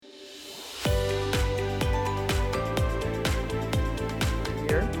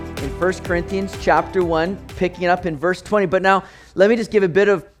1 Corinthians chapter 1, picking up in verse 20. But now, let me just give a bit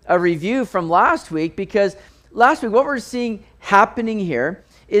of a review from last week, because last week what we're seeing happening here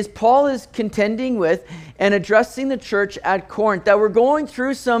is Paul is contending with and addressing the church at Corinth that were going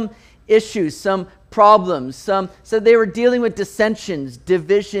through some issues, some problems, so they were dealing with dissensions,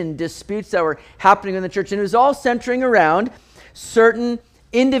 division, disputes that were happening in the church. And it was all centering around certain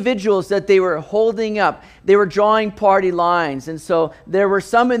individuals that they were holding up. They were drawing party lines. And so there were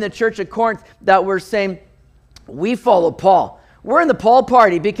some in the church at Corinth that were saying, we follow Paul. We're in the Paul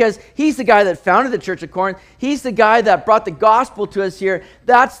party because he's the guy that founded the church at Corinth. He's the guy that brought the gospel to us here.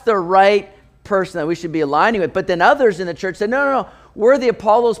 That's the right person that we should be aligning with. But then others in the church said, no, we're the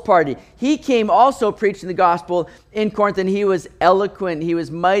Apollos party. He came also preaching the gospel in Corinth, and he was eloquent. He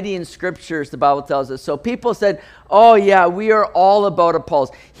was mighty in scriptures, the Bible tells us. So people said, oh yeah, we are all about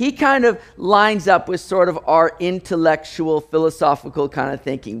Apollos. He kind of lines up with sort of our intellectual, philosophical kind of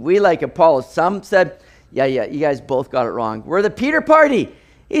thinking. We like Apollos. Some said, yeah, you guys both got it wrong. We're the Peter party.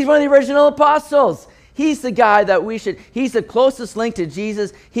 He's one of the original apostles. He's the guy that he's the closest link to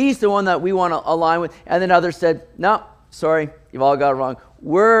Jesus. He's the one that we want to align with. And then others said, no, sorry, you've all got it wrong.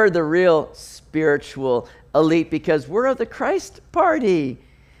 We're the real spiritual elite because we're of the Christ party.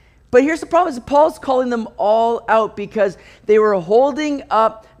 But here's the problem, is Paul's calling them all out because they were holding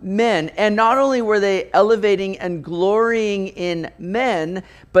up men. And not only were they elevating and glorying in men,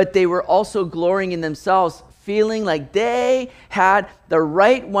 but they were also glorying in themselves, feeling like they had the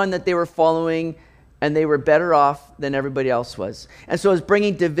right one that they were following, and they were better off than everybody else was. And so it's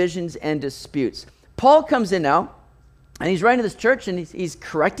bringing divisions and disputes. Paul comes in now, and he's writing to this church, and he's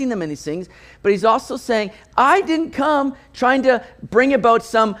correcting them in these things, but he's also saying, I didn't come trying to bring about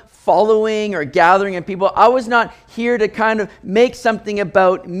some following or gathering of people. I was not here to kind of make something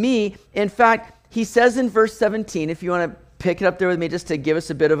about me. In fact, he says in verse 17, if you want to pick it up there with me just to give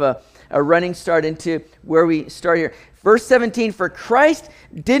us a bit of a running start into where we start here. Verse 17, for Christ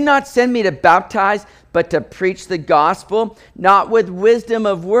did not send me to baptize, but to preach the gospel, not with wisdom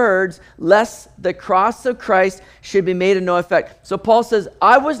of words, lest the cross of Christ should be made of no effect. So Paul says,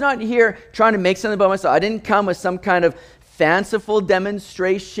 I was not here trying to make something about myself. I didn't come with some kind of fanciful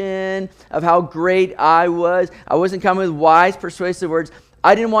demonstration of how great I was. I wasn't coming with wise, persuasive words.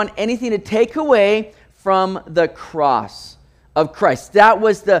 I didn't want anything to take away from the cross of Christ. That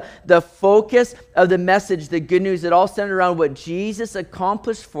was the focus of the message, the good news. It all centered around what Jesus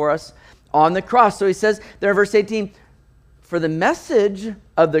accomplished for us on the cross. So he says there in verse 18, for the message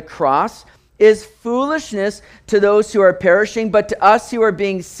of the cross is foolishness to those who are perishing, but to us who are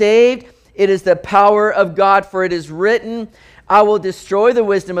being saved, it is the power of God. For it is written, I will destroy the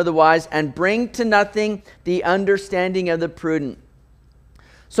wisdom of the wise and bring to nothing the understanding of the prudent.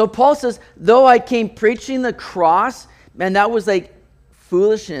 So Paul says, though I came preaching the cross, man, that was like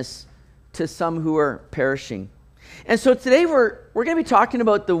foolishness to some who are perishing. And so today we're going to be talking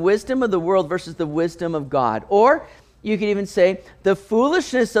about the wisdom of the world versus the wisdom of God. Or you could even say the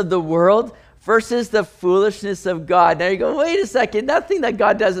foolishness of the world versus the foolishness of God. Now you go, wait a second, nothing that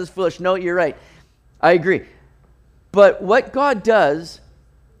God does is foolish. No, you're right. I agree. But what God does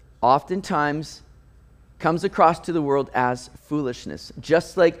oftentimes comes across to the world as foolishness.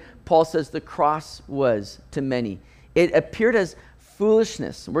 Just like Paul says the cross was to many. It appeared as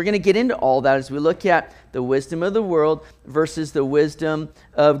foolishness. We're going to get into all that as we look at the wisdom of the world versus the wisdom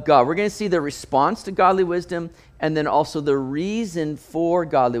of God. We're going to see the response to godly wisdom and then also the reason for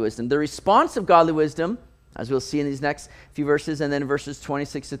godly wisdom. The response of godly wisdom, as we'll see in these next few verses, and then verses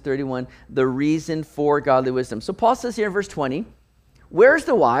 26 to 31, the reason for godly wisdom. So Paul says here in verse 20, where's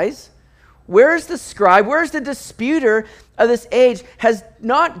the wise? Where's the scribe? Where's the disputer of this age? Has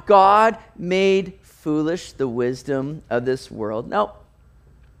not God made foolish the wisdom of this world? Now,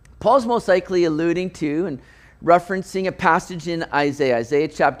 Paul's most likely alluding to and referencing a passage in Isaiah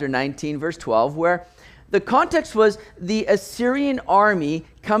chapter 19, verse 12, where the context was the Assyrian army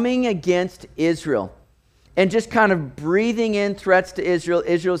coming against Israel and just kind of breathing in threats to Israel.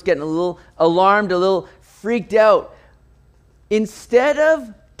 Israel's getting a little alarmed, a little freaked out. Instead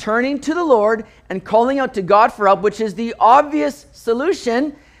of turning to the Lord and calling out to God for help, which is the obvious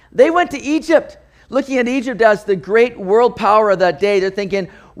solution, they went to Egypt. Looking at Egypt as the great world power of that day, they're thinking,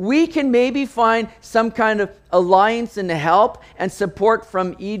 we can maybe find some kind of alliance and help and support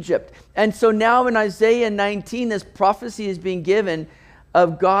from Egypt. And so now in Isaiah 19, this prophecy is being given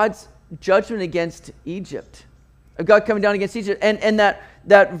of God's judgment against Egypt, of God coming down against Egypt. And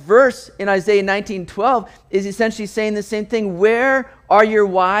that verse in Isaiah 19:12 is essentially saying the same thing. Where are your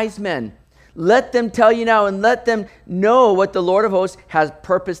wise men? Let them tell you now and let them know what the Lord of hosts has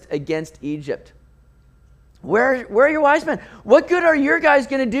purposed against Egypt. Where are your wise men? What good are your guys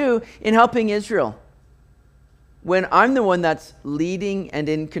going to do in helping Israel when I'm the one that's leading and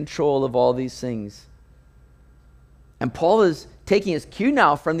in control of all these things? And Paul is taking his cue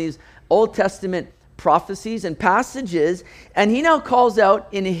now from these Old Testament prophecies and passages, and he now calls out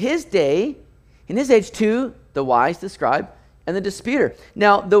in his day, in his age, to the wise, the scribe, and the disputer.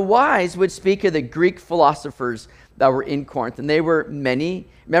 Now, the wise would speak of the Greek philosophers that were in Corinth, and they were many.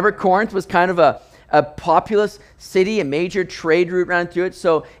 Remember, Corinth was kind of a populous city, a major trade route ran through it,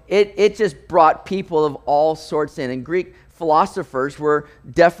 so it just brought people of all sorts in, and Greek philosophers were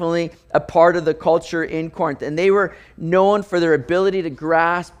definitely a part of the culture in Corinth, and they were known for their ability to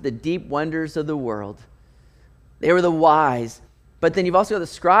grasp the deep wonders of the world. They were the wise. But then you've also got the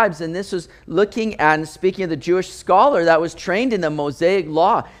scribes, and this was looking at and speaking of the Jewish scholar that was trained in the Mosaic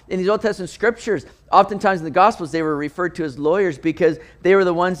law. In these Old Testament scriptures, oftentimes in the Gospels, they were referred to as lawyers because they were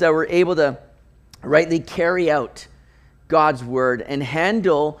the ones that were able to rightly carry out God's word and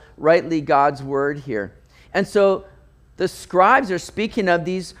handle rightly God's word here. And so the scribes are speaking of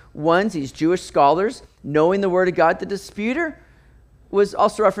these ones, these Jewish scholars, knowing the word of God. The disputer was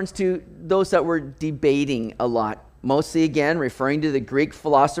also reference to those that were debating a lot. Mostly, again, referring to the Greek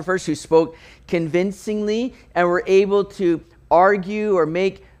philosophers who spoke convincingly and were able to argue or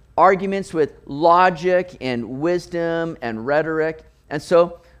make arguments with logic and wisdom and rhetoric. And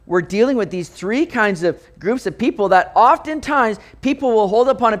so we're dealing with these three kinds of groups of people that oftentimes people will hold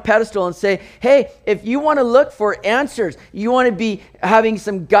up on a pedestal and say, hey, if you want to look for answers, you want to be having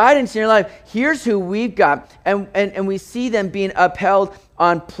some guidance in your life, here's who we've got. And we see them being upheld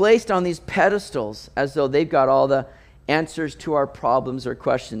placed on these pedestals as though they've got all the answers to our problems or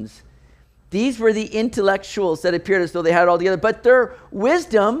questions. These were the intellectuals that appeared as though they had it all together, but their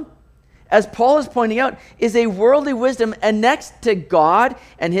wisdom, as Paul is pointing out, is a worldly wisdom, and next to God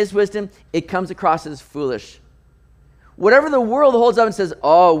and his wisdom, it comes across as foolish. Whatever the world holds up and says,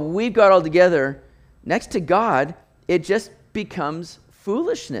 oh, we've got it all together, next to God, it just becomes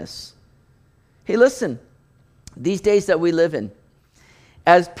foolishness. Hey, listen, these days that we live in,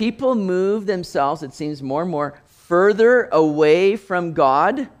 as people move themselves, it seems more and more, further away from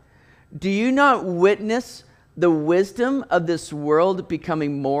God, do you not witness the wisdom of this world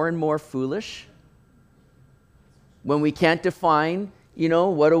becoming more and more foolish? When we can't define,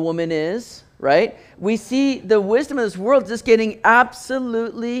 what a woman is, right? We see the wisdom of this world just getting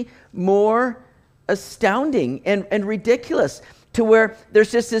absolutely more astounding and ridiculous, to where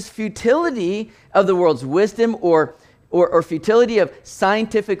there's just this futility of the world's wisdom or futility of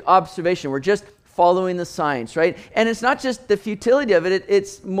scientific observation. We're just following the science, right? And it's not just the futility of it,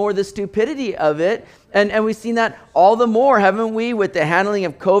 it's more the stupidity of it. And we've seen that all the more, haven't we, with the handling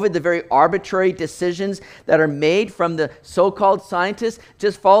of COVID, the very arbitrary decisions that are made from the so-called scientists.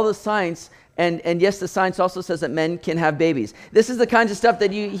 Just follow the science. And yes, the science also says that men can have babies. This is the kinds of stuff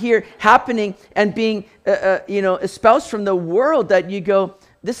that you hear happening and being, espoused from the world, that you go,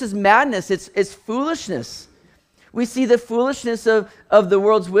 this is madness, it's foolishness. We see the foolishness of the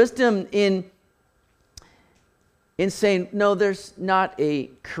world's wisdom in saying, no, there's not a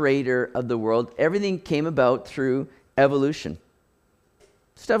creator of the world. Everything came about through evolution.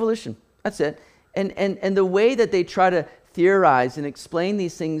 Just evolution. That's it. And the way that they try to theorize and explain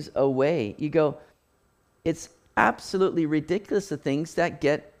these things away, you go, it's absolutely ridiculous, the things that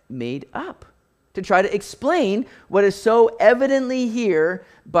get made up to try to explain what is so evidently here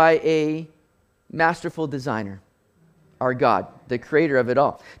by a masterful designer, our God, the creator of it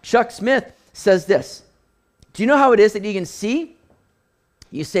all. Chuck Smith says this: do you know how it is that you can see?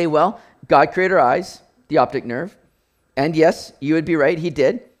 You say, well, God created our eyes, the optic nerve. And yes, you would be right, he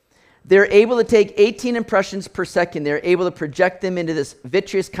did. They're able to take 18 impressions per second. They're able to project them into this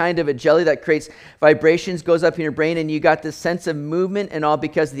vitreous kind of a jelly that creates vibrations, goes up in your brain, and you got this sense of movement and all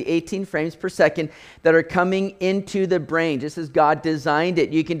because of the 18 frames per second that are coming into the brain, just as God designed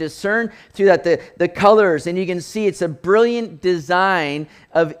it. You can discern through that the colors, and you can see it's a brilliant design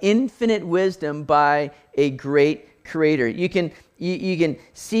of infinite wisdom by a great creator. You can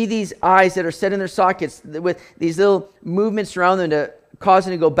see these eyes that are set in their sockets with these little movements around them to cause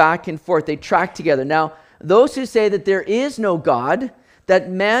them to go back and forth. They track together. Now, those who say that there is no God, that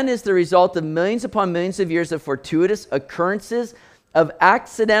man is the result of millions upon millions of years of fortuitous occurrences, of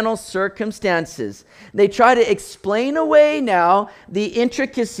accidental circumstances, they try to explain away now the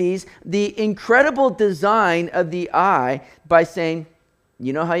intricacies, the incredible design of the eye by saying,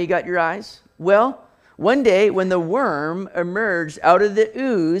 you know how you got your eyes? Well, one day when the worm emerged out of the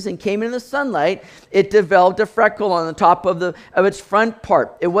ooze and came into the sunlight, it developed a freckle on the top of its front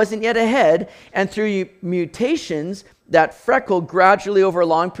part. It wasn't yet a head, and through mutations, that freckle gradually over a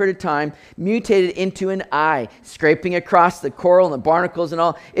long period of time mutated into an eye, scraping across the coral and the barnacles and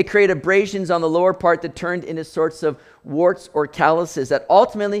all. It created abrasions on the lower part that turned into sorts of warts or calluses that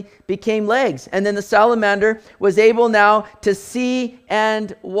ultimately became legs. And then the salamander was able now to see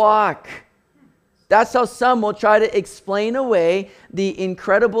and walk. That's how some will try to explain away the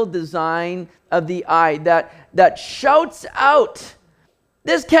incredible design of the eye that shouts out,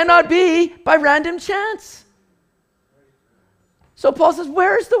 this cannot be by random chance. So Paul says,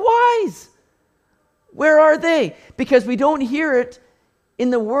 where's the wise? Where are they? Because we don't hear it in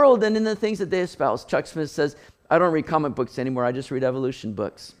the world and in the things that they espouse. Chuck Smith says, I don't read comic books anymore. I just read evolution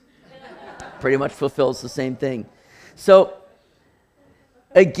books. Pretty much fulfills the same thing. So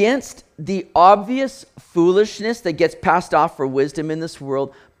against the obvious foolishness that gets passed off for wisdom in this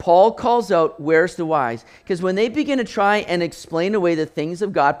world, Paul calls out, where's the wise? Because when they begin to try and explain away the things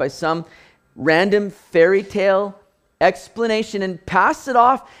of God by some random fairy tale explanation and pass it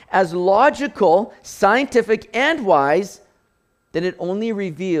off as logical, scientific, and wise, then it only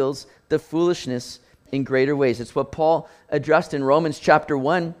reveals the foolishness in greater ways. It's what Paul addressed in Romans chapter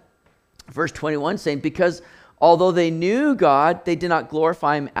 1, verse 21, saying, because although they knew God, they did not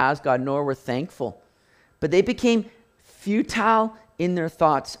glorify him as God, nor were thankful. But they became futile in their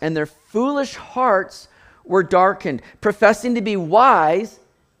thoughts, and their foolish hearts were darkened. Professing to be wise,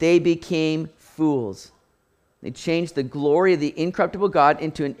 they became fools. They changed the glory of the incorruptible God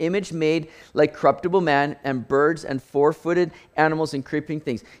into an image made like corruptible man and birds and four-footed animals and creeping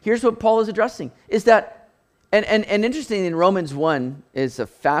things. Here's what Paul is addressing, is that, and interestingly in Romans 1 is a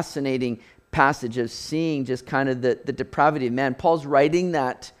fascinating passage of seeing just kind of the depravity of man. Paul's writing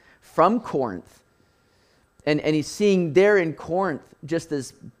that from Corinth. And he's seeing there in Corinth just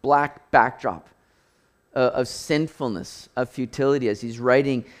this black backdrop of sinfulness, of futility as he's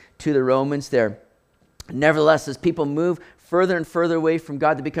writing to the Romans there. Nevertheless, as people move further and further away from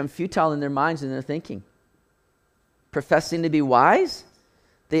God, they become futile in their minds and their thinking. Professing to be wise,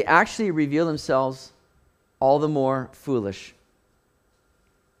 they actually reveal themselves all the more foolish.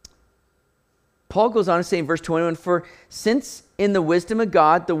 Paul goes on to say in verse 21, for since in the wisdom of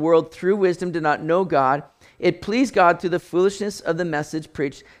God, the world through wisdom did not know God, it pleased God through the foolishness of the message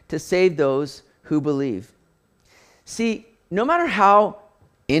preached to save those who believe. See, no matter how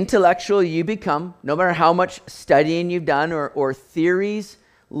intellectual you become, no matter how much studying you've done or theories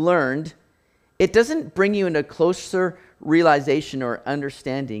learned, it doesn't bring you into closer realization or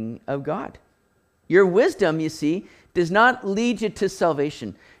understanding of God. Your wisdom, you see, does not lead you to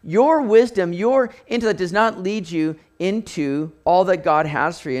salvation. Your wisdom, your intellect does not lead you into all that God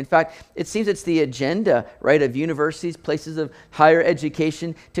has for you. In fact, it seems it's the agenda, right, of universities, places of higher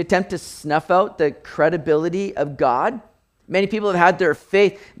education to attempt to snuff out the credibility of God. Many people have had their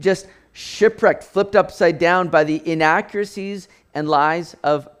faith just shipwrecked, flipped upside down by the inaccuracies and lies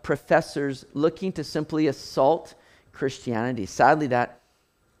of professors looking to simply assault Christianity. Sadly, that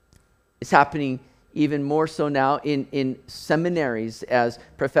is happening even more so now in seminaries as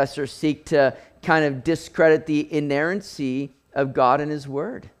professors seek to kind of discredit the inerrancy of God and his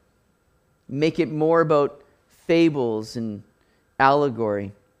word. Make it more about fables and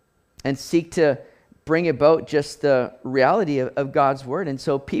allegory and seek to bring about just the reality of God's word. And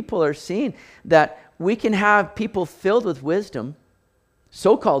so people are seeing that we can have people filled with wisdom,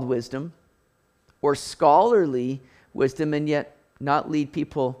 so-called wisdom, or scholarly wisdom, and yet not lead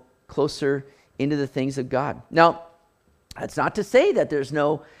people closer into the things of God. Now, that's not to say that there's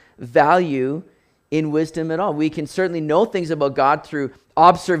no value in wisdom at all. We can certainly know things about God through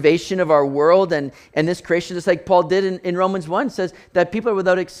observation of our world and this creation, just like Paul did in Romans 1, says that people are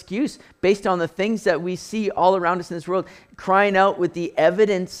without excuse based on the things that we see all around us in this world, crying out with the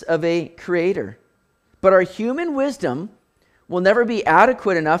evidence of a creator. But our human wisdom will never be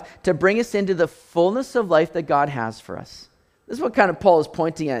adequate enough to bring us into the fullness of life that God has for us. This is what kind of Paul is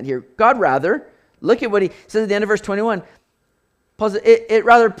pointing at here. God rather, look at what he says at the end of verse 21. Paul says, it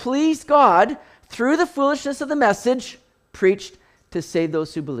rather pleased God through the foolishness of the message preached to save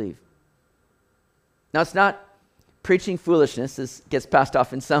those who believe. Now, it's not preaching foolishness. This gets passed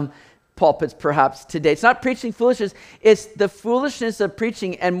off in some pulpits perhaps today. It's not preaching foolishness. It's the foolishness of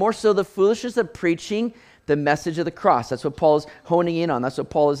preaching, and more so the foolishness of preaching the message of the cross. That's what Paul is honing in on. That's what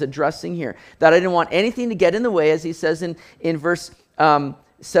Paul is addressing here. That I didn't want anything to get in the way, as he says in verse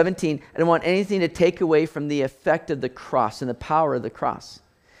 17. I didn't want anything to take away from the effect of the cross and the power of the cross.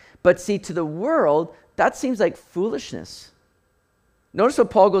 But see, to the world, that seems like foolishness. Notice what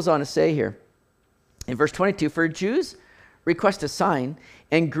Paul goes on to say here In verse 22, for Jews request a sign,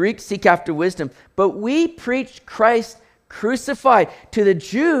 and Greeks seek after wisdom, but we preach Christ crucified. To the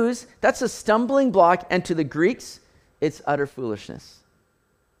Jews, that's a stumbling block, and to the Greeks, it's utter foolishness.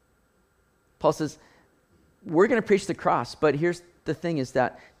 Paul says, we're going to preach the cross, but here's the thing is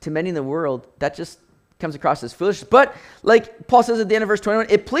that to many in the world, that just comes across as foolishness. But like Paul says at the end of verse 21,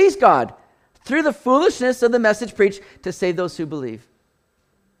 it pleased God through the foolishness of the message preached to save those who believe.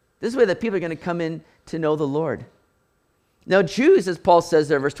 This is the way that people are going to come in to know the Lord. Now, Jews, as Paul says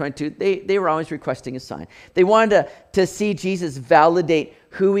there in verse 22, they were always requesting a sign. They wanted to see Jesus validate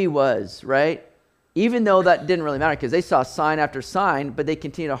who he was, right? Even though that didn't really matter because they saw sign after sign, but they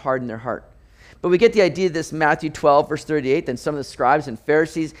continued to harden their heart. But we get the idea of this Matthew 12, verse 38. Then some of the scribes and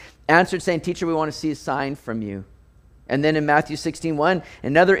Pharisees answered, saying, Teacher, we want to see a sign from you. And then in Matthew 16:1,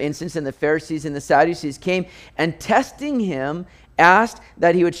 another instance, and the Pharisees and the Sadducees came and testing him, asked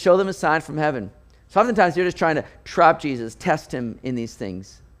that he would show them a sign from heaven. So oftentimes they're just trying to trap Jesus, test him in these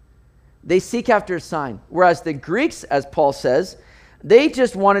things. They seek after a sign. Whereas the Greeks, as Paul says, they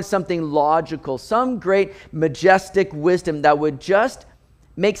just wanted something logical, some great majestic wisdom that would just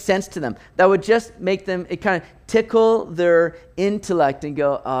make sense to them, that would just make them, it kind of tickle their intellect and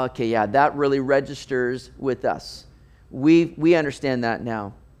go, oh, okay, yeah, that really registers with us. We understand that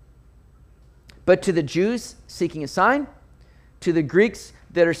now. But to the Jews seeking a sign, to the Greeks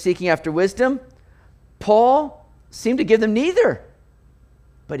that are seeking after wisdom, Paul seemed to give them neither,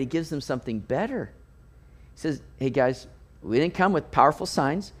 but he gives them something better. He says, hey guys, we didn't come with powerful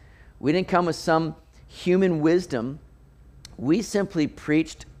signs. We didn't come with some human wisdom. We simply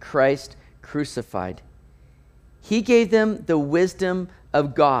preached Christ crucified. He gave them the wisdom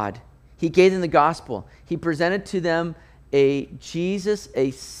of God. He gave them the gospel. He presented to them a Jesus, a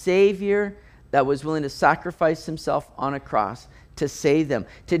Savior that was willing to sacrifice himself on a cross to save them,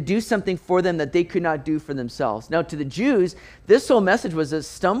 to do something for them that they could not do for themselves. Now, to the Jews, this whole message was a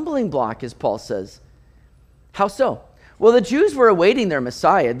stumbling block, as Paul says. How so? Well, the Jews were awaiting their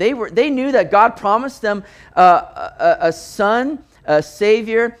Messiah. They knew that God promised them a son, a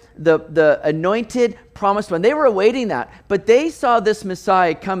Savior, the anointed, promised one. They were awaiting that. But they saw this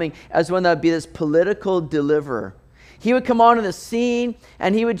Messiah coming as one that would be this political deliverer. He would come onto the scene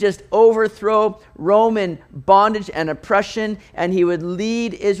and he would just overthrow Roman bondage and oppression, and he would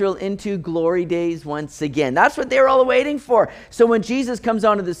lead Israel into glory days once again. That's what they were all waiting for. So when Jesus comes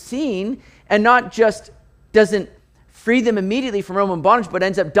onto the scene and not just doesn't free them immediately from Roman bondage, but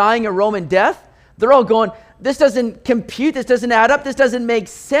ends up dying a Roman death, they're all going, this doesn't compute, this doesn't add up, this doesn't make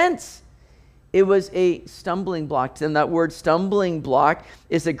sense. It was a stumbling block to them. That word stumbling block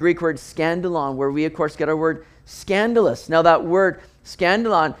is the Greek word scandalon, where we, of course, get our word scandalous. Now, that word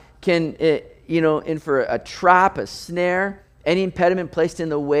scandalon can, infer a trap, a snare, any impediment placed in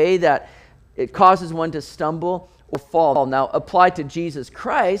the way that it causes one to stumble or fall. Now, applied to Jesus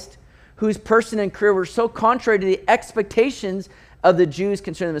Christ, whose person and career were so contrary to the expectations of the Jews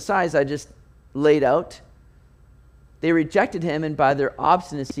concerning the Messiah, as I just laid out. They rejected him and by their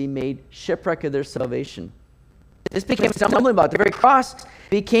obstinacy made shipwreck of their salvation. This became a stumbling block. The very cross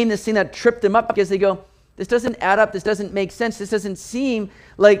became this thing that tripped them up because they go, this doesn't add up, this doesn't make sense, this doesn't seem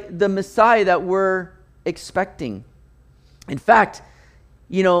like the Messiah that we're expecting. In fact,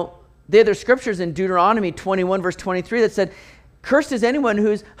 they had their scriptures in Deuteronomy 21 verse 23 that said, cursed is anyone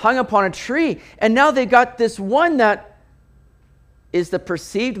who's hung upon a tree. And now they got this one that is the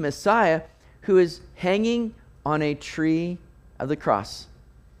perceived Messiah who is hanging on a tree of the cross.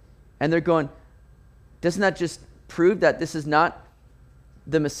 And they're going, doesn't that just prove that this is not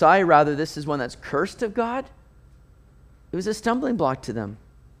the Messiah, rather this is one that's cursed of God? It was a stumbling block to them.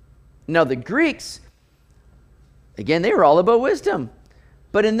 Now the Greeks, again, they were all about wisdom.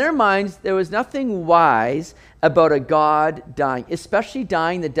 But in their minds, there was nothing wise about a God dying, especially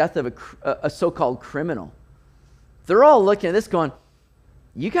dying the death of a so-called criminal. They're all looking at this going,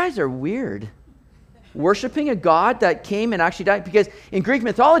 you guys are weird. Worshiping a God that came and actually died. Because in Greek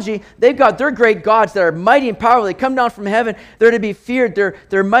mythology, they've got their great gods that are mighty and powerful. They come down from heaven. They're to be feared.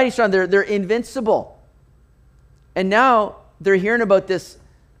 They're mighty strong. They're invincible. And now they're hearing about this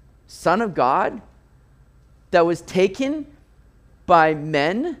Son of God that was taken by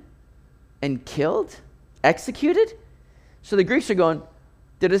men and killed, executed. So the Greeks are going,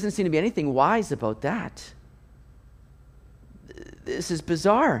 there doesn't seem to be anything wise about that. This is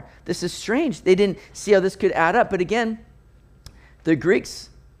bizarre. This is strange. They didn't see how this could add up. But again, the Greeks,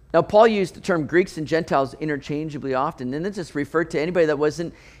 now Paul used the term Greeks and Gentiles interchangeably often, and it just referred to anybody that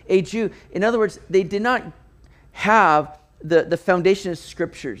wasn't a Jew. In other words, they did not have the foundation of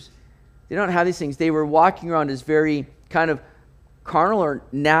scriptures. They don't have these things. They were walking around as very kind of carnal or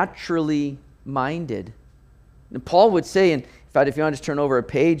naturally minded. And Paul would say, in fact, if you want to just turn over a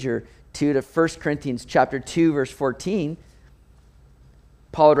page or two to 1 Corinthians chapter 2, verse 14,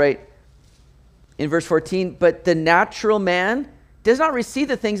 Paul would write in verse 14, but the natural man does not receive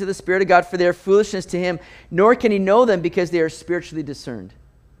the things of the Spirit of God, for they are foolishness to him, nor can he know them because they are spiritually discerned.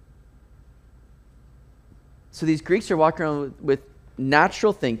 So these Greeks are walking around with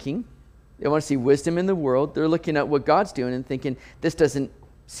natural thinking. They want to see wisdom in the world. They're looking at what God's doing and thinking, this doesn't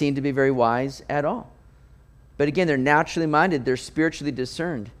seem to be very wise at all. But again, they're naturally minded. They're spiritually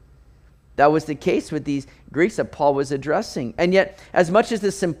discerned. That was the case with these Greeks that Paul was addressing. And yet, as much as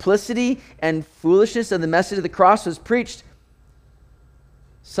the simplicity and foolishness of the message of the cross was preached,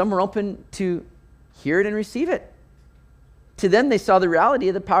 some were open to hear it and receive it. To them, they saw the reality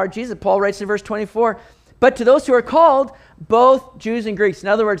of the power of Jesus. Paul writes in verse 24, but to those who are called, both Jews and Greeks. In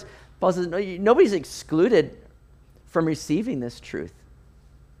other words, Paul says, nobody's excluded from receiving this truth.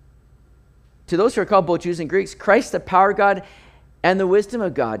 To those who are called, both Jews and Greeks, Christ, the power of God and the wisdom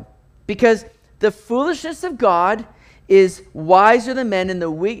of God. Because the foolishness of God is wiser than men, and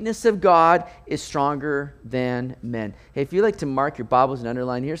the weakness of God is stronger than men. Hey, if you like to mark your Bibles and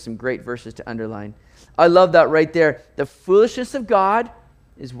underline, here's some great verses to underline. I love that right there. The foolishness of God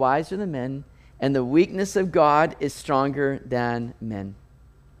is wiser than men, and the weakness of God is stronger than men.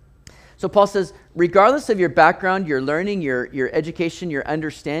 So Paul says, regardless of your background, your learning, your education, your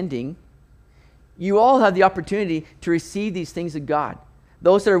understanding, you all have the opportunity to receive these things of God.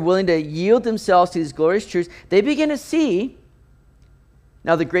 Those that are willing to yield themselves to these glorious truths, they begin to see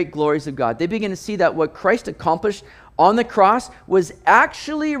now the great glories of God. They begin to see that what Christ accomplished on the cross was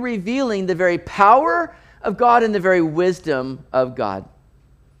actually revealing the very power of God and the very wisdom of God.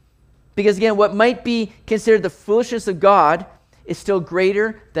 Because again, what might be considered the foolishness of God is still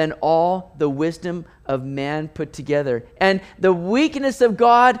greater than all the wisdom of man put together. And the weakness of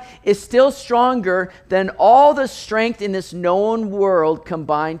God is still stronger than all the strength in this known world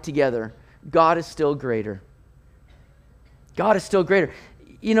combined together. God is still greater. God is still greater.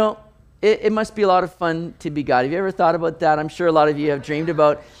 You know, it must be a lot of fun to be God. Have you ever thought about that? I'm sure a lot of you have dreamed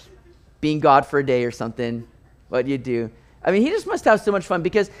about being God for a day or something. What you do. I mean, he just must have so much fun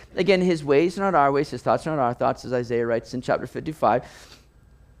because, again, his ways are not our ways, his thoughts are not our thoughts, as Isaiah writes in chapter 55.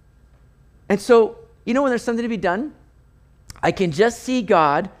 And so, you know, when there's something to be done, I can just see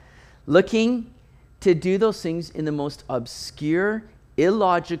God looking to do those things in the most obscure,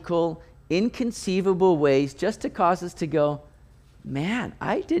 illogical, inconceivable ways just to cause us to go, man,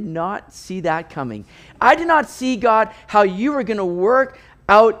 I did not see that coming. I did not see, God, how you were going to work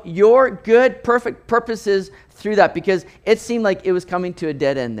out your good, perfect purposes through that, because it seemed like it was coming to a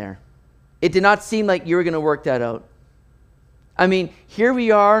dead end there. It did not seem like you were going to work that out. I mean, here we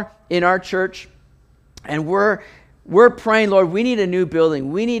are in our church, and we're praying, Lord, we need a new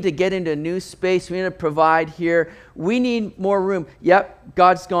building. We need to get into a new space. We need to provide here. We need more room. Yep,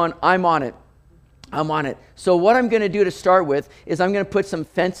 God's gone, I'm on it. I'm on it. So what I'm going to do to start with is I'm going to put some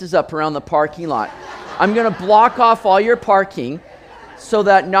fences up around the parking lot. I'm going to block off all your parking, so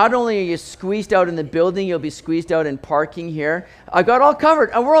that not only are you squeezed out in the building, you'll be squeezed out in parking here. I got all covered.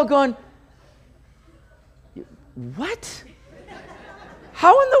 And we're all going, what?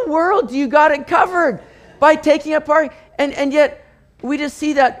 How in the world do you got it covered? By taking up parking? And yet, we just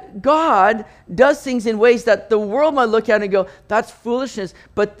see that God does things in ways that the world might look at and go, that's foolishness.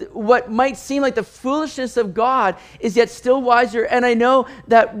 But what might seem like the foolishness of God is yet still wiser. And I know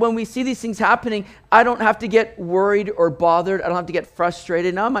that when we see these things happening, I don't have to get worried or bothered. I don't have to get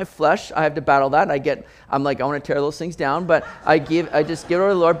frustrated. Now in my flesh, I have to battle that. I'm like, I want to tear those things down, but I just give it over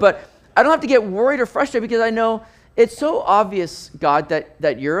to the Lord. But I don't have to get worried or frustrated because I know it's so obvious, God,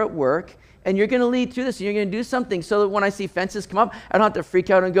 that you're at work. And you're going to lead through this, and you're going to do something so that when I see fences come up, I don't have to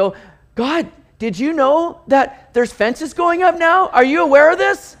freak out and go, God, did you know that there's fences going up now? Are you aware of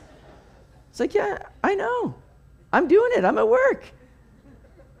this? It's like, yeah, I know. I'm doing it. I'm at work.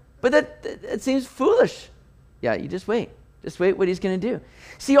 But it seems foolish. Yeah, you just wait. Just wait what he's going to do.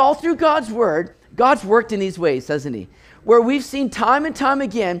 See, all through God's word, God's worked in these ways, hasn't he? Where we've seen time and time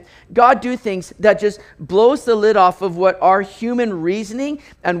again, God do things that just blows the lid off of what our human reasoning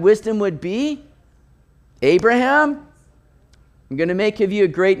and wisdom would be. Abraham, I'm going to make of you a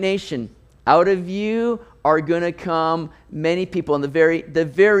great nation. Out of you are going to come many people in the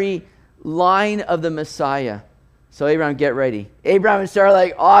very line of the Messiah. So Abraham, get ready. Abraham and Sarah are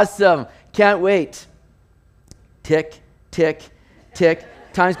like, awesome, can't wait. Tick, tick, tick.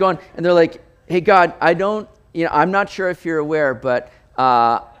 Time's going, and they're like, hey, God, I'm not sure if you're aware, but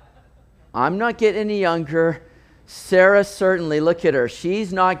I'm not getting any younger. Sarah certainly, look at her.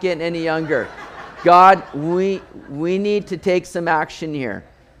 She's not getting any younger. God, we need to take some action here.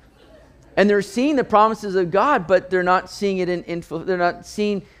 And they're seeing the promises of God, but they're not seeing it they're not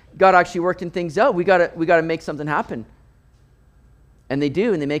seeing God actually working things out. We gotta make something happen. And they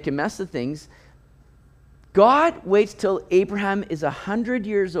do, and they make a mess of things. God waits till Abraham is 100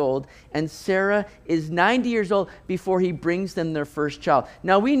 years old and Sarah is 90 years old before he brings them their first child.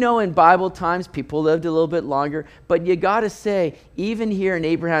 Now we know in Bible times people lived a little bit longer, but you got to say, even here in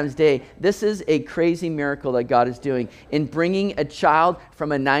Abraham's day, this is a crazy miracle that God is doing in bringing a child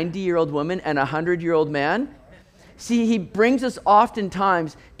from a 90-year-old woman and a 100-year-old man. See, he brings us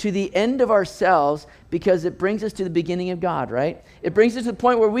oftentimes to the end of ourselves because it brings us to the beginning of God, right? It brings us to the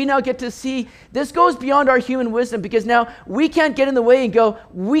point where we now get to see this goes beyond our human wisdom because now we can't get in the way and go,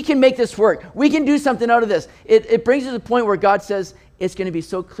 we can make this work. We can do something out of this. It brings us to the point where God says, it's going to be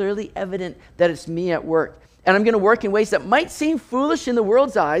so clearly evident that it's me at work. And I'm going to work in ways that might seem foolish in the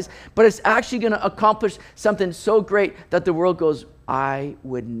world's eyes, but it's actually going to accomplish something so great that the world goes, I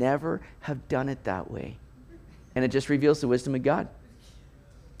would never have done it that way. And it just reveals the wisdom of God,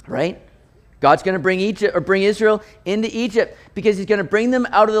 right? God's going to bring Israel into Egypt because he's going to bring them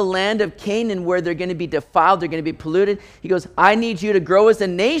out of the land of Canaan where they're going to be defiled, they're going to be polluted. He goes, I need you to grow as a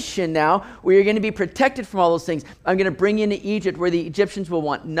nation now where you're going to be protected from all those things. I'm going to bring you into Egypt where the Egyptians will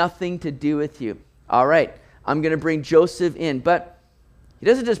want nothing to do with you. All right, I'm going to bring Joseph in. But he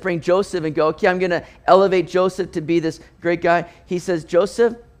doesn't just bring Joseph and go, okay, I'm going to elevate Joseph to be this great guy. He says,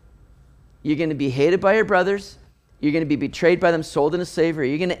 Joseph, you're going to be hated by your brothers. You're going to be betrayed by them, sold into slavery.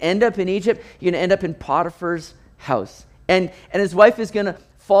 You're going to end up in Egypt. You're going to end up in Potiphar's house. And his wife is going to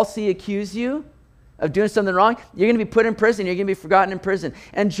falsely accuse you of doing something wrong. You're going to be put in prison. You're going to be forgotten in prison.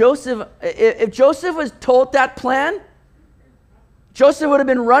 And Joseph, if Joseph was told that plan, Joseph would have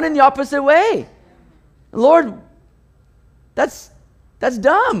been running the opposite way. Lord, that's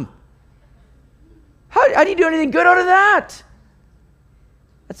dumb. How do you do anything good out of that?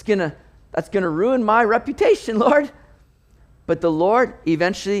 That's going to ruin my reputation, Lord. But the Lord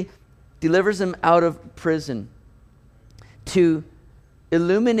eventually delivers him out of prison to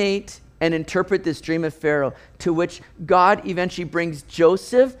illuminate and interpret this dream of Pharaoh, to which God eventually brings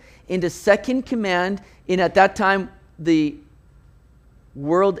Joseph into second command in, at that time, the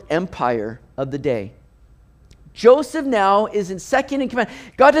world empire of the day. Joseph now is in second in command.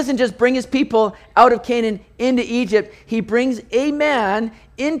 God doesn't just bring his people out of Canaan into Egypt. He brings a man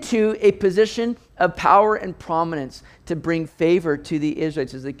into a position of power and prominence to bring favor to the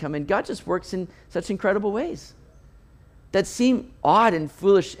Israelites as they come in. God just works in such incredible ways that seem odd and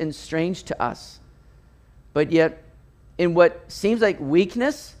foolish and strange to us. But yet, in what seems like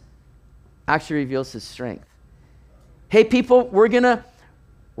weakness, actually reveals his strength. Hey, people, we're going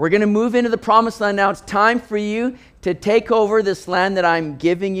to move into the promised land now. It's time for you to take over this land that I'm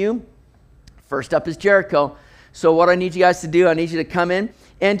giving you. First up is Jericho. So what I need you guys to do, I need you to come in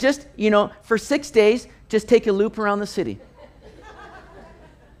and just, for 6 days, just take a loop around the city.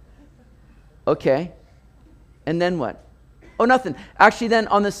 Okay. And then what? Oh, nothing. Actually, then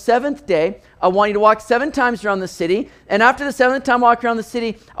on the 7th day, I want you to walk 7 times around the city. And after the 7th time walk around the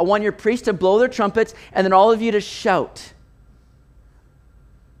city, I want your priests to blow their trumpets and then all of you to shout.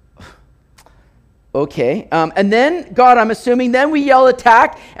 Okay. And then, God, I'm assuming, then we yell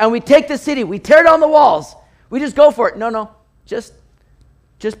attack and we take the city. We tear down the walls. We just go for it. No. Just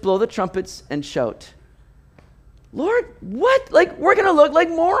blow the trumpets and shout. Lord, what? We're going to look like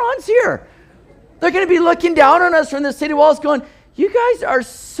morons here. They're going to be looking down on us from the city walls going, you guys are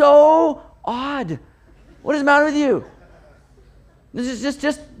so odd. What is the matter with you?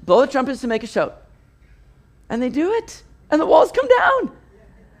 Just blow the trumpets and make a shout. And they do it. And the walls come down.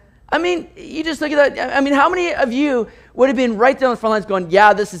 I mean, you just look at that. I mean, how many of you would have been right there on the front lines going,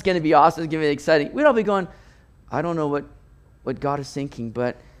 yeah, this is going to be awesome. It's going to be exciting. We'd all be going, I don't know what God is thinking,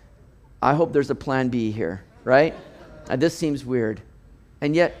 but I hope there's a plan B here, right? This seems weird.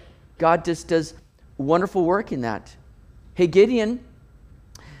 And yet, God just does wonderful work in that. Hey, Gideon,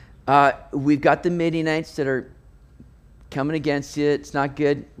 we've got the Midianites that are coming against you. It's not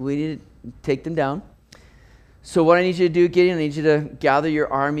good. We need to take them down. So what I need you to do, Gideon, I need you to gather your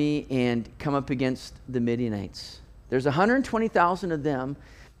army and come up against the Midianites. There's 120,000 of them.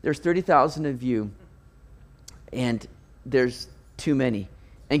 There's 30,000 of you. And there's too many.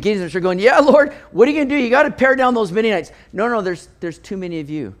 And Gideon's going, yeah, Lord, what are you going to do? You got to pare down those Midianites. No, there's too many of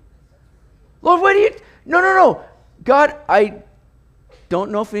you. Lord, what do you... No. God, I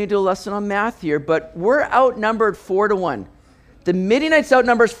don't know if we need to do a lesson on math here, but we're outnumbered 4-1. The Midianites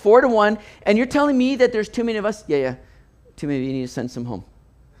outnumbers 4-1, and you're telling me that there's too many of us? Yeah. Too many of you need to send some home.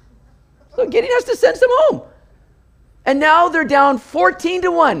 So Gideon has to send some home. And now they're down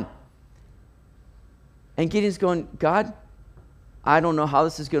 14-1. And Gideon's going, God, I don't know how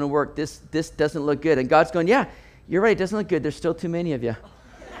this is going to work. This doesn't look good. And God's going, yeah, you're right. It doesn't look good. There's still too many of you.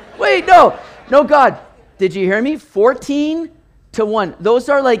 Wait, no, God. Did you hear me? 14 to 1. Those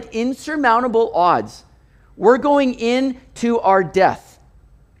are like insurmountable odds. We're going into our death.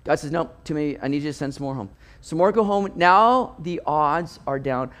 God says, no, too many. I need you to send some more home. Some more go home. Now the odds are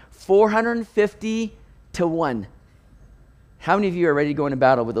down 450 to 1. How many of you are ready to go into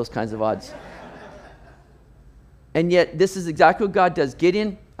battle with those kinds of odds? And yet, this is exactly what God does.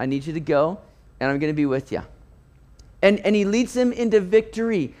 Gideon, I need you to go, and I'm going to be with you. And he leads them into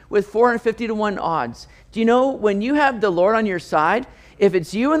victory with 450 to 1 odds. Do you know, when you have the Lord on your side, if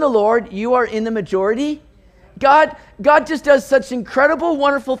it's you and the Lord, you are in the majority. God just does such incredible,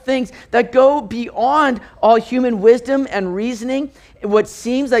 wonderful things that go beyond all human wisdom and reasoning. What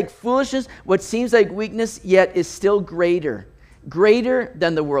seems like foolishness, what seems like weakness, yet is still greater. Greater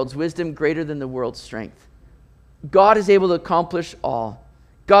than the world's wisdom, greater than the world's strength. God is able to accomplish all.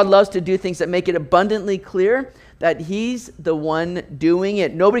 God loves to do things that make it abundantly clear that he's the one doing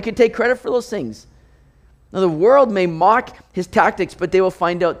it. Nobody can take credit for those things. Now, the world may mock his tactics, but they will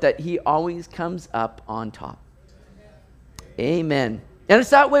find out that he always comes up on top. Amen. And it's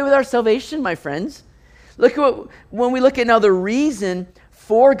that way with our salvation, my friends. Look at when we look at now the reason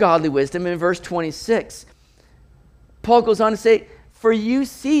for godly wisdom in verse 26. Paul goes on to say, for you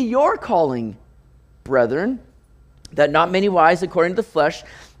see your calling, brethren, that not many wise according to the flesh,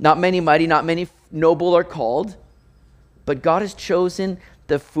 not many mighty, not many noble are called, but God has chosen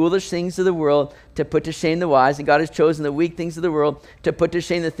the foolish things of the world to put to shame the wise, and God has chosen the weak things of the world to put to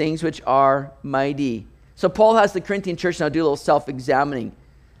shame the things which are mighty. So Paul has the Corinthian church now do a little self-examining.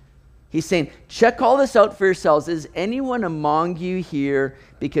 He's saying, check all this out for yourselves. Is anyone among you here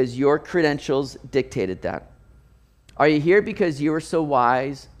because your credentials dictated that? Are you here because you were so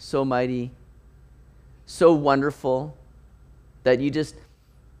wise, so mighty, so wonderful that you just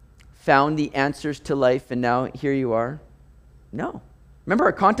found the answers to life and now here you are? No. Remember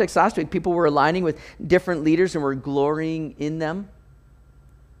our context last week, people were aligning with different leaders and were glorying in them.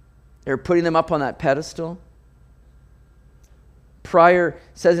 They were putting them up on that pedestal. Pryor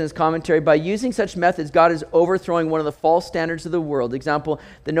says in his commentary, by using such methods, God is overthrowing one of the false standards of the world. Example,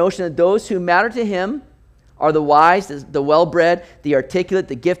 the notion that those who matter to him are the wise, the well-bred, the articulate,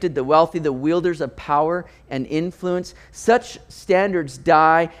 the gifted, the wealthy, the wielders of power and influence. Such standards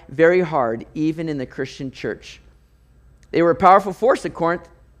die very hard, even in the Christian church. They were a powerful force at Corinth.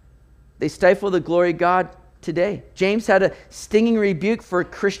 They stifle the glory of God today. James had a stinging rebuke for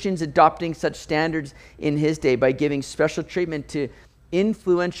Christians adopting such standards in his day by giving special treatment to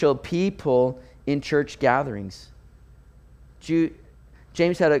influential people in church gatherings.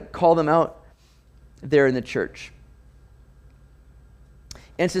 James had to call them out there in the church.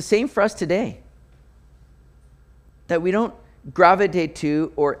 And it's the same for us today. That we don't gravitate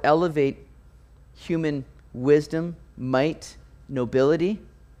to or elevate human wisdom, might, nobility.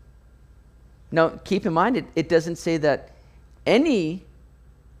 Now, keep in mind, it doesn't say that any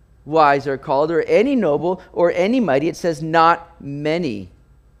wise are called or any noble or any mighty. It says not many.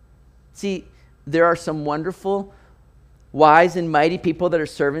 See, there are some wonderful, wise and mighty people that are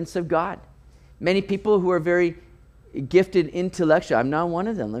servants of God. Many people who are very gifted intellectually. I'm not one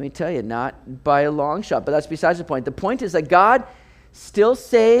of them, let me tell you, not by a long shot, but that's besides the point. The point is that God still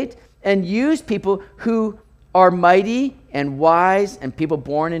saved and used people who are mighty and wise and people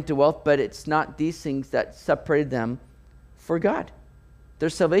born into wealth, but it's not these things that separated them for God. Their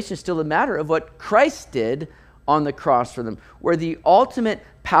salvation is still a matter of what Christ did on the cross for them, where the ultimate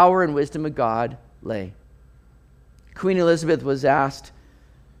power and wisdom of God lay. Queen Elizabeth was asked,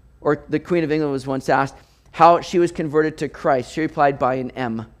 or the Queen of England was once asked, how she was converted to Christ. She replied by an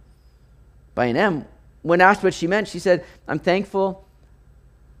M. By an M. When asked what she meant, she said, I'm thankful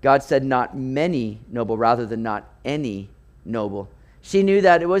God said not many noble rather than not any noble. She knew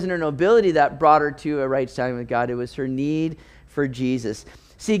that it wasn't her nobility that brought her to a right standing with God. It was her need for Jesus.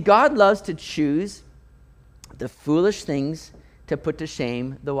 See, God loves to choose the foolish things to put to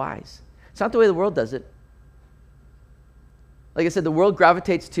shame the wise. It's not the way the world does it. Like I said, the world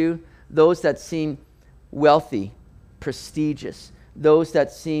gravitates to those that seem wealthy, prestigious, those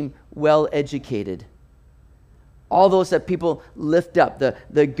that seem well-educated. All those that people lift up,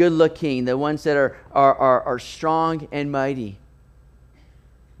 the good-looking, the ones that are strong and mighty.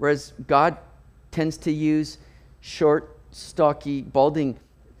 Whereas God tends to use short, stocky, balding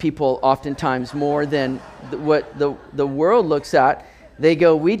people oftentimes more than what the world looks at. They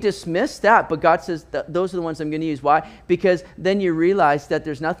go, we dismiss that, but God says those are the ones I'm going to use. Why? Because then you realize that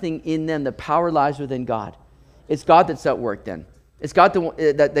there's nothing in them. The power lies within God. It's God that's at work then. It's God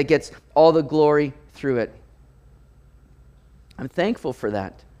that gets all the glory through it. I'm thankful for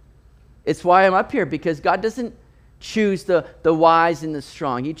that. It's why I'm up here, because God doesn't choose the wise and the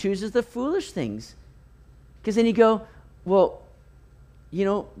strong. He chooses the foolish things. Because then you go, well,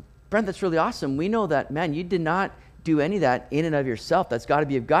 Brent, that's really awesome. We know that, man, you did not do any of that in and of yourself. That's got to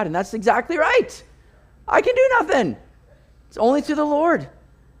be of God. And that's exactly right. I can do nothing. It's only through the Lord.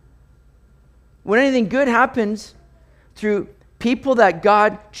 When anything good happens through people that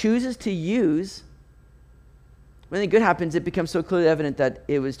God chooses to use, when anything good happens, it becomes so clearly evident that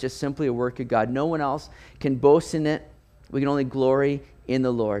it was just simply a work of God. No one else can boast in it. We can only glory in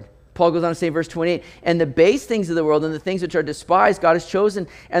the Lord. Paul goes on to say in verse 28, and the base things of the world and the things which are despised, God has chosen,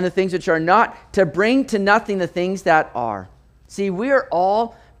 and the things which are not, to bring to nothing the things that are. See, we are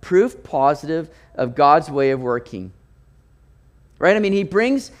all proof positive of God's way of working. Right? I mean, he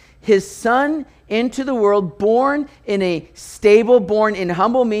brings his son into the world, born in a stable, born in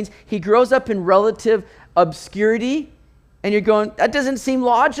humble means. He grows up in relative obscurity, and you're going, that doesn't seem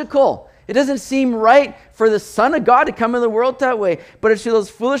logical. It doesn't seem right for the Son of God to come into the world that way. But it's those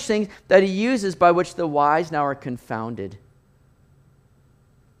foolish things that he uses by which the wise now are confounded.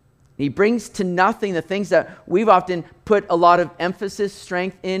 He brings to nothing the things that we've often put a lot of emphasis,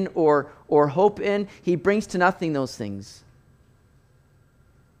 strength in, or hope in. He brings to nothing those things.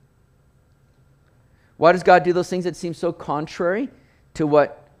 Why does God do those things that seem so contrary to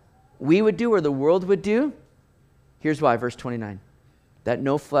what we would do or the world would do? Here's why, verse 29. That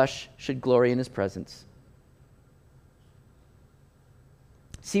no flesh should glory in his presence.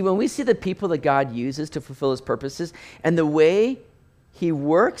 See, when we see the people that God uses to fulfill his purposes and the way he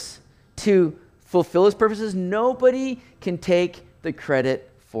works to fulfill his purposes, nobody can take the credit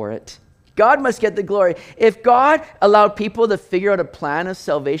for it. God must get the glory. If God allowed people to figure out a plan of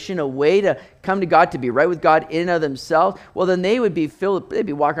salvation, a way to come to God, to be right with God in and of themselves, well, then they'd be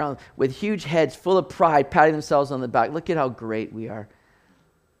walking around with huge heads full of pride, patting themselves on the back. Look at how great we are.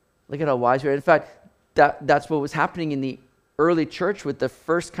 Look at how wise we are. In fact, that's what was happening in the early church with the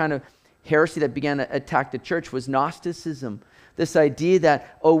first kind of heresy that began to attack the church was Gnosticism. This idea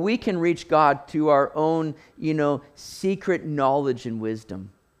that, we can reach God through our own, secret knowledge and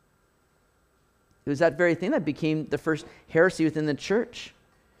wisdom. It was that very thing that became the first heresy within the church.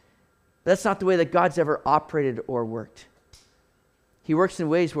 But that's not the way that God's ever operated or worked. He works in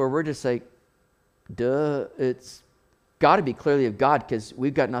ways where we're just like, duh, it's got to be clearly of God because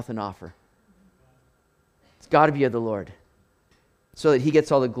we've got nothing to offer. It's got to be of the Lord so that he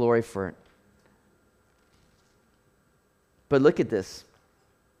gets all the glory for it. But look at this.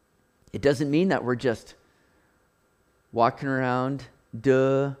 It doesn't mean that we're just walking around,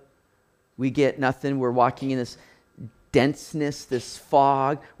 duh, we get nothing. We're walking in this denseness, this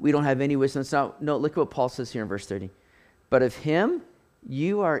fog. We don't have any wisdom. No, look at what Paul says here in verse 30. But of him,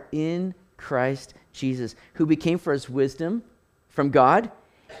 you are in Christ Jesus, who became for us wisdom from God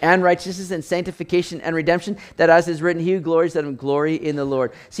and righteousness and sanctification and redemption, that as is written, he who glories, let him glory in the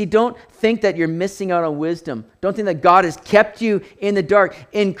Lord. See, don't think that you're missing out on wisdom. Don't think that God has kept you in the dark.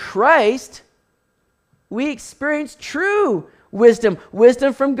 In Christ, we experience true wisdom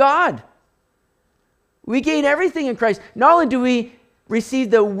from God. We gain everything in Christ. Not only do we receive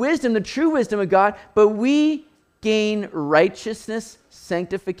the wisdom, the true wisdom of God, but we gain righteousness,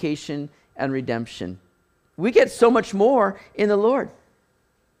 sanctification, and redemption. We get so much more in the Lord.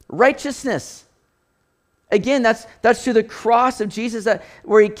 Righteousness. Again, that's through the cross of Jesus,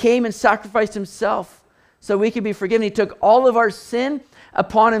 where he came and sacrificed himself so we could be forgiven. He took all of our sin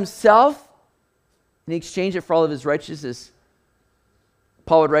upon himself and he exchanged it for all of his righteousness.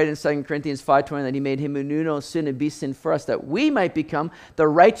 Paul would write in 2 Corinthians 5:20 that he made him who knew no sin to be sin for us, that we might become the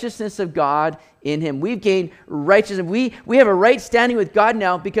righteousness of God in him. We've gained righteousness. We have a right standing with God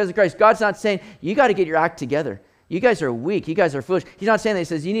now because of Christ. God's not saying, you got to get your act together. You guys are weak. You guys are foolish. He's not saying that. He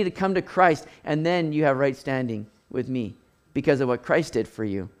says, you need to come to Christ and then you have right standing with me because of what Christ did for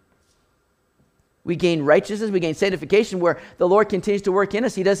you. We gain righteousness. We gain sanctification where the Lord continues to work in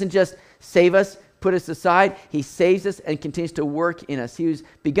us. He doesn't just save us, put us aside. He saves us and continues to work in us. He who's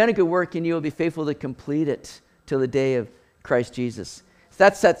begun a good work in you will be faithful to complete it till the day of Christ Jesus. So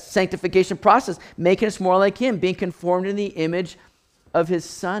that's that sanctification process, making us more like him, being conformed in the image of his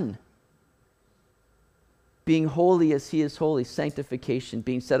Son. Being holy as he is holy, sanctification,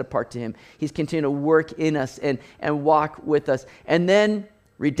 being set apart to him. He's continuing to work in us and walk with us. And then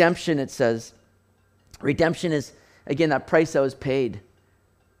redemption, it says. Redemption is, again, that price that was paid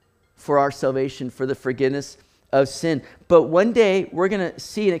for our salvation, for the forgiveness of sin. But one day, we're going to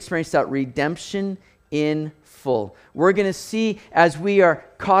see and experience that redemption in full. We're going to see, as we are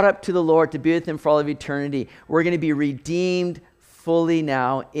caught up to the Lord to be with him for all of eternity, we're going to be redeemed fully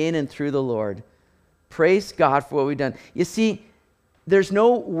now in and through the Lord. Praise God for what we've done. You see, there's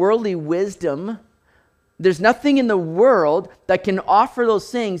no worldly wisdom. There's nothing in the world that can offer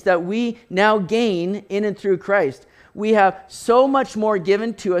those things that we now gain in and through Christ. We have so much more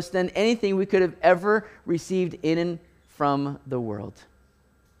given to us than anything we could have ever received in and from the world.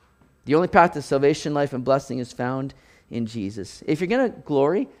 The only path to salvation, life, and blessing is found in Jesus. If you're going to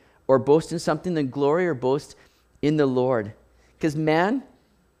glory or boast in something, then glory or boast in the Lord. Because man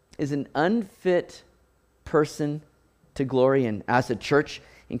is an unfit person to glory in, as the church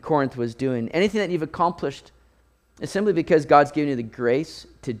in Corinth was doing. Anything that you've accomplished is simply because God's given you the grace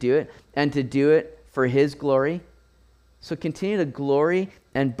to do it and to do it for His glory. So continue to glory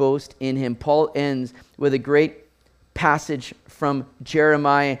and boast in Him. Paul ends with a great passage from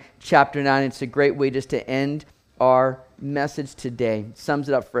Jeremiah chapter 9. It's a great way just to end our message today. It sums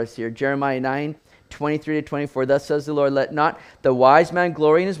it up for us here. Jeremiah 9, 23 to 24. Thus says the Lord, let not the wise man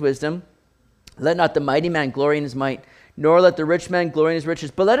glory in his wisdom, let not the mighty man glory in his might, nor let the rich man glory in his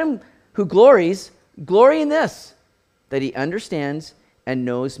riches, but let him who glories glory in this, that he understands and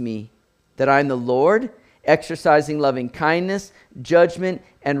knows me, that I am the Lord, exercising loving kindness, judgment,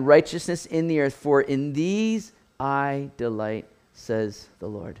 and righteousness in the earth. For in these I delight, says the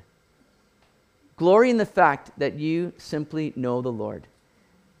Lord. Glory in the fact that you simply know the Lord,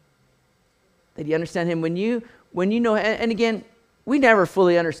 that you understand Him. When you know, and again, we never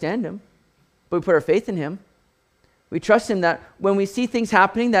fully understand Him, but we put our faith in Him. We trust Him that when we see things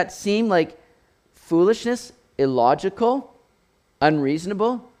happening that seem like foolishness, illogical,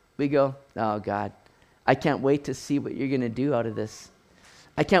 unreasonable, we go, oh God, I can't wait to see what you're going to do out of this.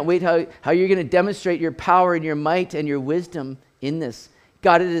 I can't wait how you're going to demonstrate your power and your might and your wisdom in this.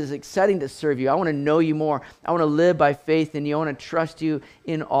 God, it is exciting to serve you. I want to know you more. I want to live by faith in you. I want to trust you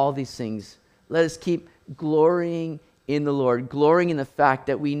in all these things. Let us keep glorying in the Lord, glorying in the fact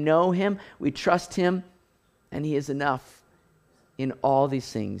that we know Him, we trust Him, and He is enough in all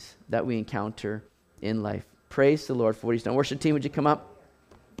these things that we encounter in life. Praise the Lord for what He's done. Worship team, would you come up?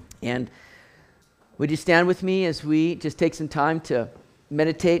 And would you stand with me as we just take some time to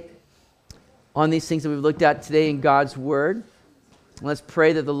meditate on these things that we've looked at today in God's Word? Let's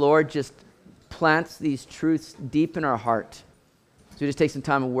pray that the Lord just plants these truths deep in our heart. So we just take some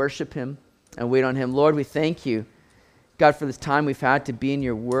time and worship Him and wait on Him. Lord, we thank you, God, for this time we've had to be in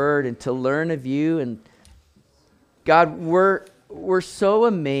your Word and to learn of you. And God, we're so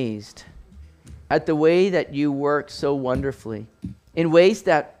amazed at the way that you work so wonderfully in ways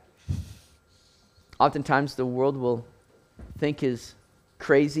that oftentimes the world will think is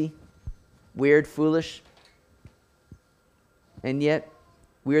crazy, weird, foolish. And yet,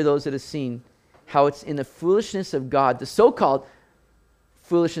 we are those that have seen how it's in the foolishness of God, the so-called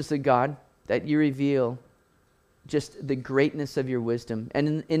foolishness of God, that you reveal just the greatness of your wisdom.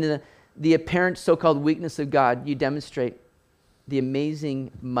 And in the apparent so-called weakness of God, you demonstrate the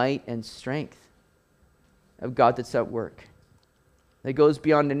amazing might and strength of God that's at work, that goes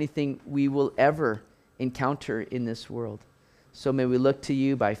beyond anything we will ever encounter in this world. So may we look to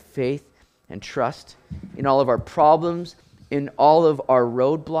you by faith and trust in all of our problems, in all of our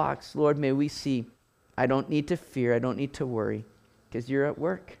roadblocks. Lord, may we see, I don't need to fear, I don't need to worry, because you're at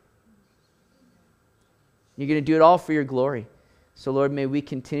work. You're going to do it all for your glory. So Lord, may we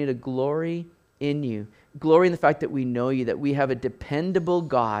continue to glory in you. Glory in the fact that we know you, that we have a dependable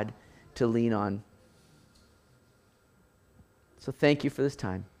God to lean on. So thank you for this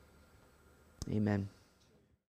time. Amen.